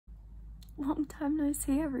Long time no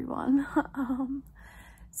see, everyone.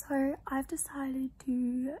 So I've decided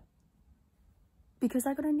to, because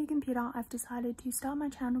I got a new computer, I've decided to start my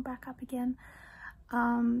channel back up again,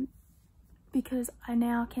 because I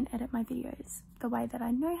now can edit my videos the way that I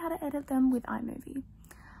know how to edit them with iMovie.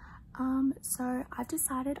 So I've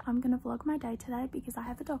decided I'm gonna vlog my day today because I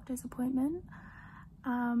have a doctor's appointment,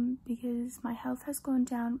 because my health has gone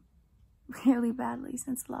down really badly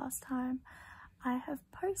since last time I have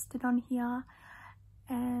posted on here,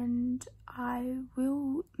 and I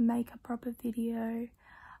will make a proper video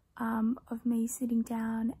of me sitting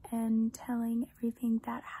down and telling everything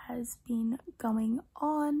that has been going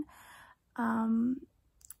on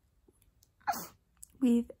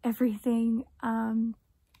with everything.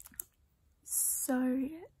 So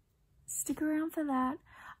stick around for that.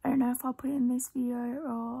 I don't know if I'll put it in this video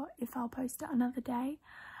or if I'll post it another day,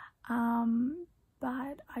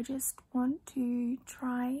 but I just want to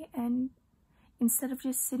try and, instead of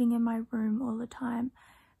just sitting in my room all the time,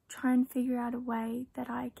 try and figure out a way that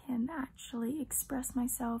I can actually express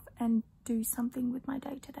myself and do something with my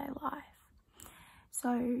day-to-day life.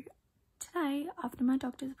 So today, after my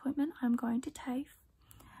doctor's appointment, I'm going to TAFE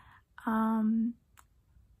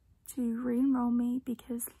to re-enroll me,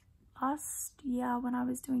 because last year when I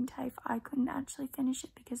was doing TAFE I couldn't actually finish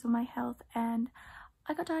it because of my health, and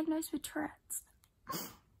I got diagnosed with Tourette's.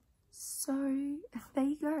 So there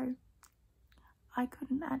you go. I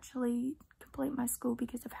couldn't actually complete my school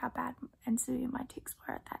because of how bad and severe my tics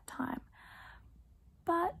were at that time.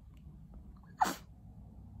 But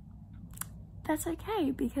that's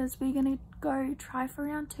okay, because we're gonna go try for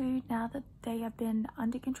round 2 now that they have been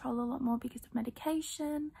under control a lot more because of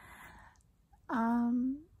medication.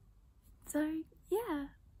 So yeah,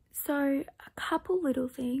 so a couple little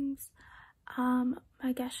things.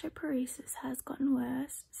 My gastroparesis has gotten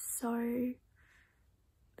worse, so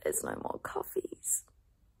there's no more coffees,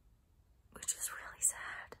 which is really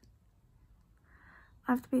sad.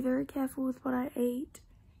 I have to be very careful with what I eat,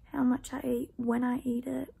 how much I eat, when I eat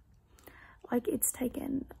it. Like, it's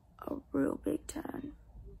taken a real big turn,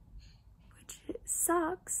 which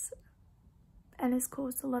sucks, and has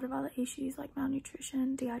caused a lot of other issues like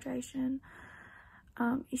malnutrition, dehydration,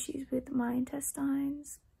 issues with my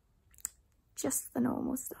intestines, just the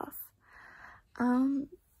normal stuff.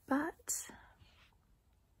 But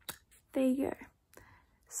there you go.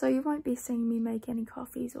 So you won't be seeing me make any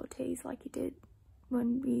coffees or teas like you did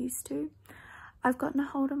when we used to. I've gotten a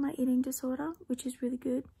hold of my eating disorder, which is really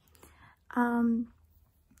good.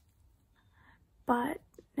 But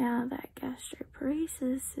now that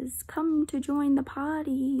gastroparesis has come to join the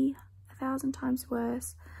party, 1,000 times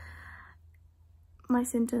worse, my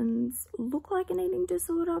symptoms look like an eating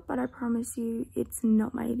disorder, but I promise you it's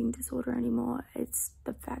not my eating disorder anymore. It's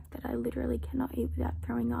the fact that I literally cannot eat without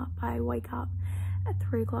throwing up. I wake up at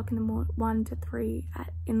 3 o'clock in the morning, 1 to 3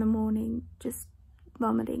 in the morning, just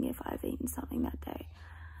vomiting if I've eaten something that day,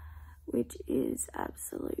 which is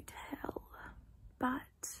absolute hell.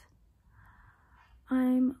 But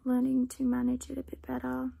I'm learning to manage it a bit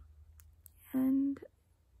better, and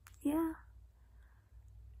yeah.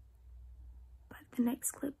 But the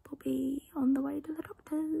next clip will be on the way to the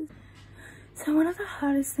doctor's. So one of the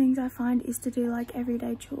hardest things I find is to do like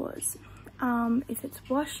everyday chores. If it's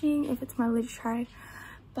washing, if it's my litter tray,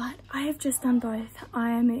 but I have just done both.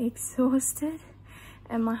 I am exhausted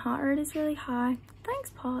and my heart rate is really high. Thanks,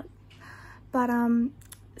 Pot. But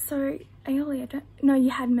so Aeoli, I don't know, you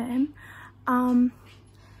had met him.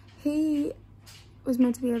 He was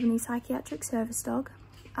meant to be Ebony's psychiatric service dog,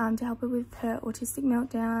 to help her with her autistic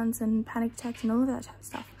meltdowns and panic attacks and all of that type of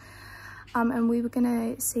stuff. And we were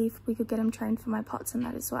gonna see if we could get him trained for my POTS and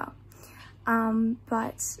that as well.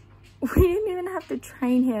 But we didn't even have to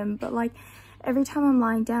train him, but like every time I'm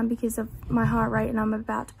lying down because of my heart rate and I'm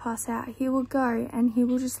about to pass out, he will go and he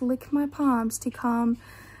will just lick my palms to calm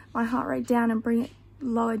my heart rate down and bring it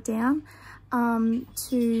lower down,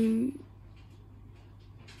 to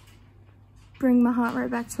bring my heart rate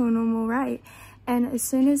back to a normal rate. And as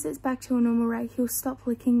soon as it's back to a normal rate, he'll stop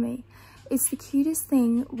licking me. It's the cutest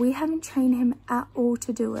thing. We haven't trained him at all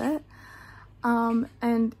to do it,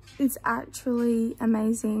 and it's actually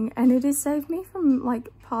amazing, and it has saved me from like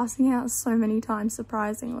passing out so many times,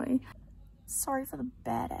 surprisingly. Sorry for the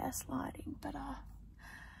badass lighting, but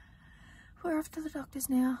we're off to the doctor's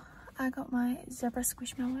now. I got my zebra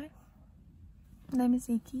squishmallow. Name is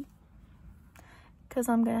Ziki, because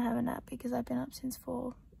I'm gonna have a nap because I've been up since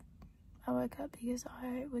 4. I woke up because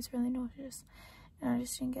I was really nauseous and I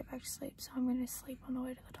just didn't get back to sleep, so I'm going to sleep on the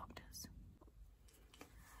way to the doctor's.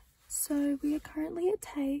 So we are currently at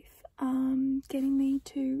TAFE, getting me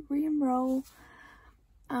to re-enroll.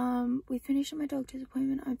 We finished at my doctor's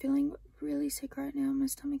appointment. I'm feeling really sick right now. My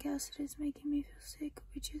stomach acid is making me feel sick,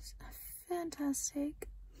 which is fantastic.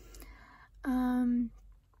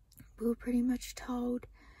 We were pretty much told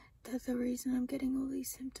that the reason I'm getting all these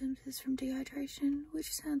symptoms is from dehydration,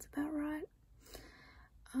 which sounds about right.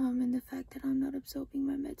 And the fact that I'm not absorbing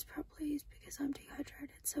my meds properly is because I'm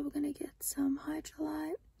dehydrated. So we're gonna get some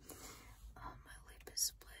Hydralyte. Oh, my lip is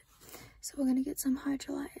split. So we're gonna get some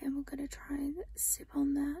Hydralyte and we're gonna try and sip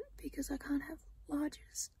on that because I can't have large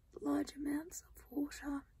amounts of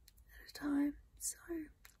water at a time. So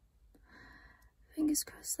fingers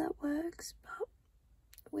crossed that works, but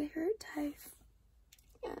we're here at TAFE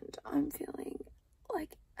and I'm feeling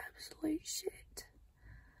like absolute shit.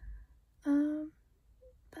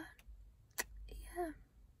 But yeah.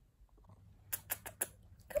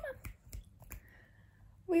 Come on.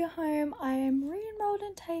 We are home. I am re-enrolled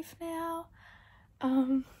in TAFE now.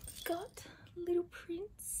 Got little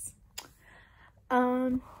Prince.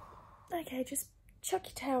 Okay, just chuck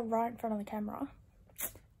your tail right in front of the camera.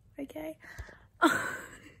 Okay.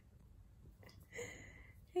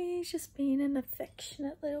 He's just being an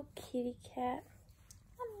affectionate little kitty cat.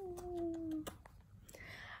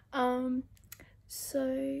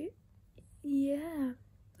 So yeah,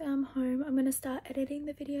 I'm home. I'm gonna start editing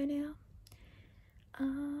the video now.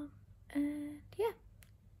 And yeah,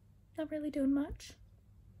 not really doing much.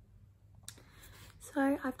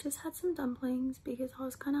 So I've just had some dumplings because I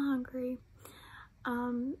was kind of hungry.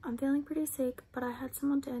 I'm feeling pretty sick, but I had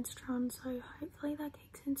some on Danstron, so hopefully that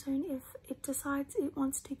kicks in soon if it decides it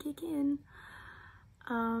wants to kick in.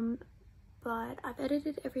 But I've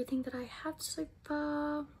edited everything that I have so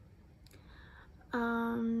far.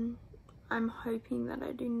 I'm hoping that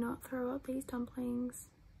I do not throw up these dumplings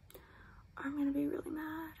or I'm gonna be really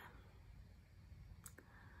mad.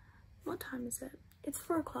 What time is it? It's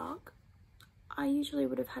 4 o'clock. I usually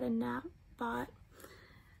would have had a nap, but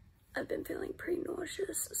I've been feeling pretty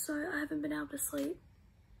nauseous, so I haven't been able to sleep,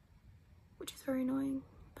 which is very annoying.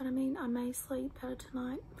 But I mean, I may sleep better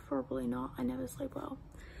tonight. Probably not. I never sleep well,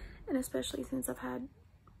 and especially since I've had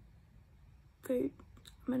food,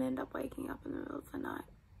 I'm gonna end up waking up in the middle of the night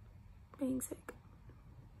being sick.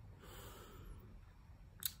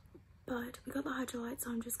 But we got the Hydralyte,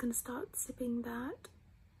 so I'm just gonna start sipping that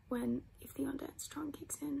if the Danstron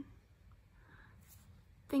kicks in.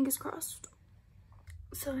 Fingers crossed.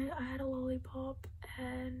 So I had a lollipop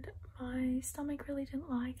and my stomach really didn't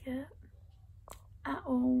like it at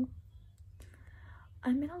all.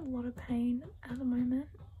 I'm in a lot of pain at the moment.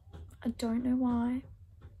 I don't know why.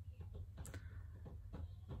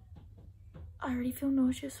 I already feel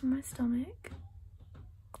nauseous from my stomach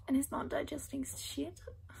and it's not digesting shit.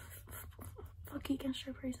 Fuck you,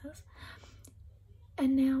 gastroparesis.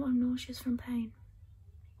 And now I'm nauseous from pain.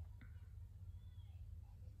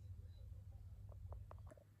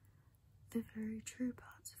 The very true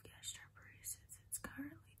parts of gastroparesis. It's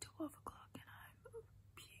currently 12 o'clock and I'm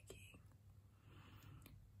puking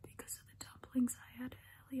because of the dumplings I had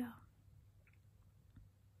earlier.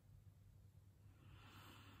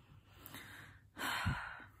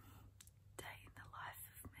 Day in the life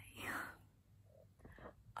of me.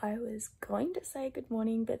 I was going to say good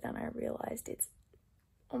morning, but then I realized it's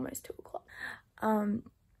almost 2 o'clock.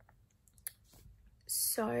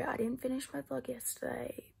 So I didn't finish my vlog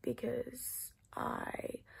yesterday because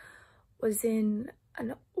I was in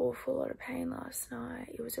an awful lot of pain last night.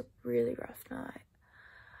 It was a really rough night.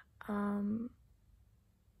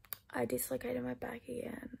 I dislocated my back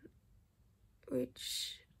again,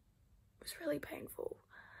 which was really painful.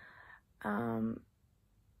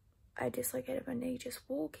 I dislocated my knee just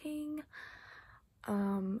walking.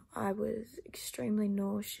 I was extremely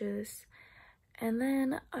nauseous, and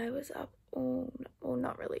then I was up well,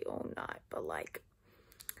 not really all night, but like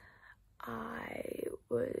I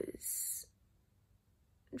was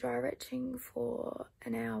dry retching for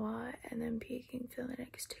an hour and then puking for the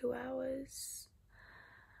next 2 hours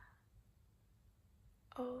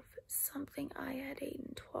of something I had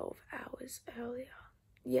eaten 12 hours earlier.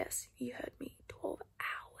 Yes, you heard me, 12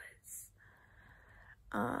 hours.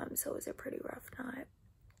 So it was a pretty rough night.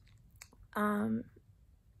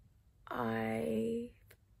 I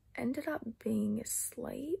ended up being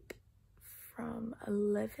asleep from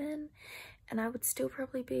 11, and I would still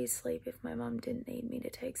probably be asleep if my mum didn't need me to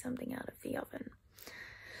take something out of the oven.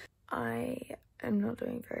 I am not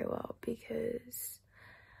doing very well because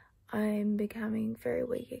I'm becoming very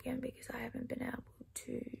weak again because I haven't been able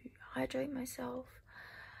to hydrate myself.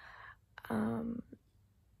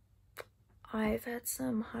 I've had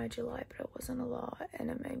some Hydralyte, but it wasn't a lot and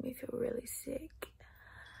it made me feel really sick.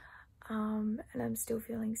 And I'm still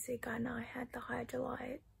feeling sick. I know I had the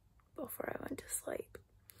Hydralyte before I went to sleep.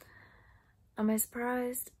 Am I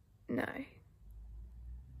surprised? No.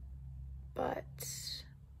 But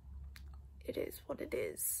it is what it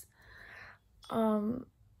is. But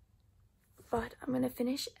I'm gonna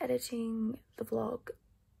finish editing the vlog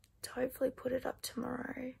to hopefully put it up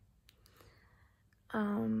tomorrow.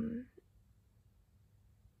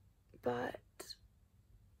 But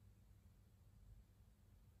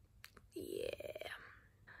yeah.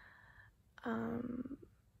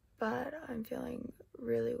 But I'm feeling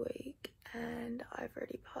really weak and I've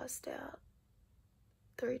already passed out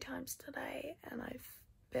 3 times today and I've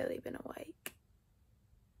barely been awake.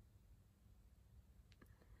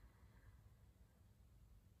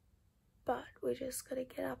 But we just gotta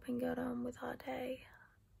get up and get on with our day,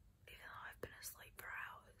 even though I've been asleep for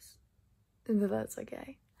hours. But that's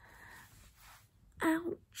okay.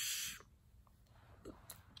 Ouch.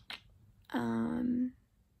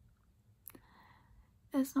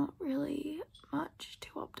 There's not really much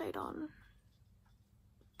to update on,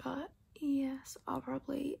 but yes, I'll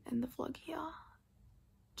probably end the vlog here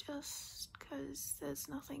just because there's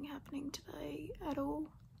nothing happening today at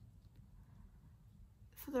all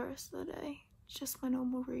for the rest of the day. It's just my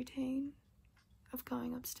normal routine of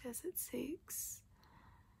going upstairs at 6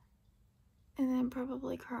 and then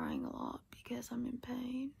probably crying a lot because I'm in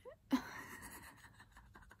pain.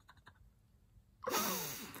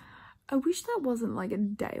 I wish that wasn't like a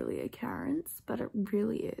daily occurrence, but it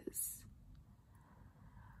really is.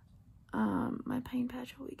 My pain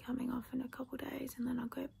patch will be coming off in a couple days and then I'll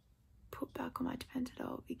go put back on my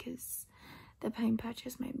Tapentadol because the pain patch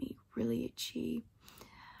has made me really itchy.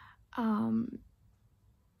 And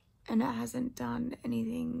it hasn't done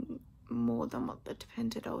anything more than what the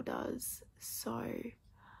Tapentadol does, so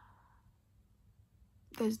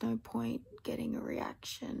there's no point getting a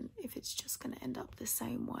reaction if it's just going to end up the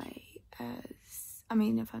same way as, I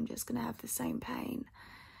mean, if I'm just going to have the same pain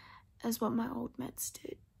as what my old meds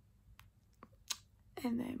did.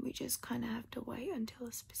 And then we just kind of have to wait until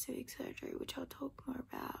a specific surgery, which I'll talk more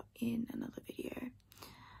about in another video.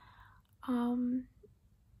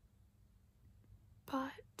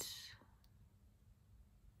 But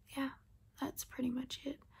yeah, that's pretty much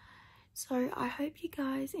it. So I hope you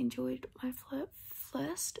guys enjoyed my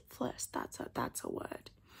that's a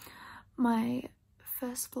word. My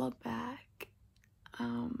first vlog back.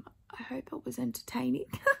 I hope it was entertaining.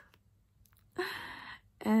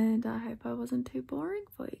 And I hope I wasn't too boring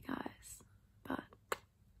for you guys.